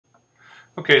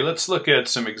Okay, let's look at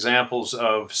some examples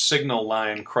of signal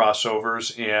line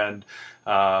crossovers and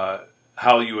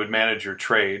how you would manage your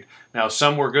trade. Now,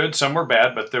 some were good, some were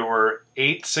bad, but there were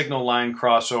 8 signal line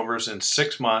crossovers in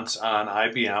 6 months on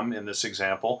IBM in this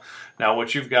example. Now,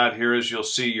 what you've got here is you'll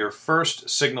see your first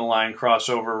signal line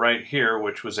crossover right here,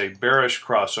 which was a bearish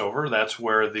crossover. That's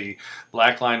where the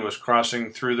black line was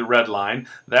crossing through the red line.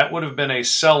 That would have been a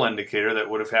sell indicator that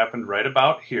would have happened right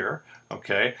about here.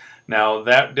 Okay, now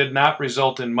that did not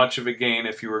result in much of a gain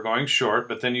if you were going short,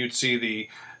 but then you'd see the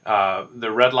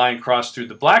red line cross through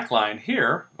the black line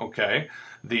here. Okay,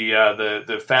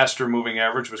 the faster moving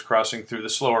average was crossing through the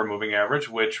slower moving average,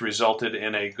 which resulted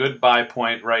in a good buy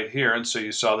point right here, and so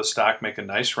you saw the stock make a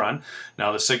nice run.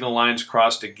 Now the signal lines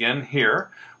crossed again here,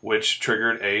 which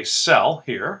triggered a sell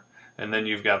here, and then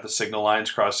you've got the signal lines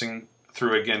crossing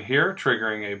through again here,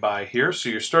 triggering a buy here. So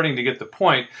you're starting to get the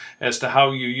point as to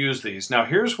how you use these. Now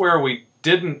here's where we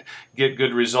didn't get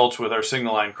good results with our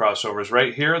signal line crossovers.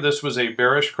 Right here, this was a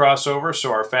bearish crossover,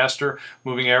 so our faster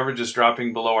moving average is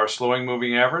dropping below our slowing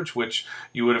moving average, which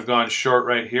you would have gone short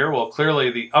right here. Well,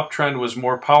 clearly the uptrend was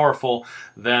more powerful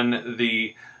than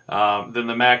the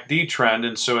MACD trend,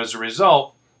 and so as a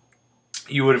result,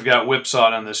 you would have got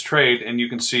whipsawed on this trade, and you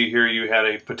can see here you had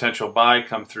a potential buy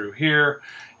come through here,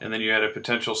 and then you had a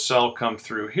potential sell come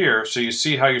through here. So you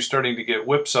see how you're starting to get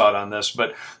whipsawed on this.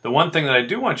 But the one thing that I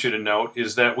do want you to note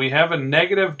is that we have a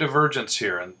negative divergence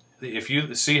here. And if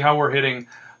you see how we're hitting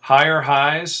higher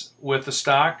highs with the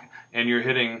stock, and you're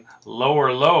hitting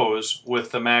lower lows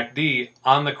with the MACD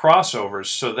on the crossovers.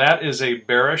 So that is a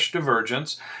bearish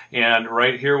divergence, and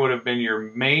right here would have been your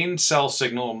main sell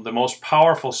signal, the most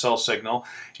powerful sell signal,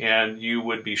 and you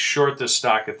would be short this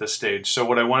stock at this stage. So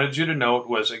what I wanted you to note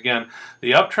was, again,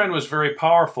 the uptrend was very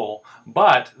powerful,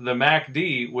 but the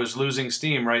MACD was losing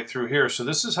steam right through here. So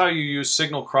this is how you use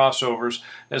signal crossovers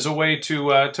as a way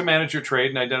to manage your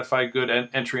trade and identify good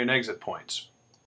entry and exit points.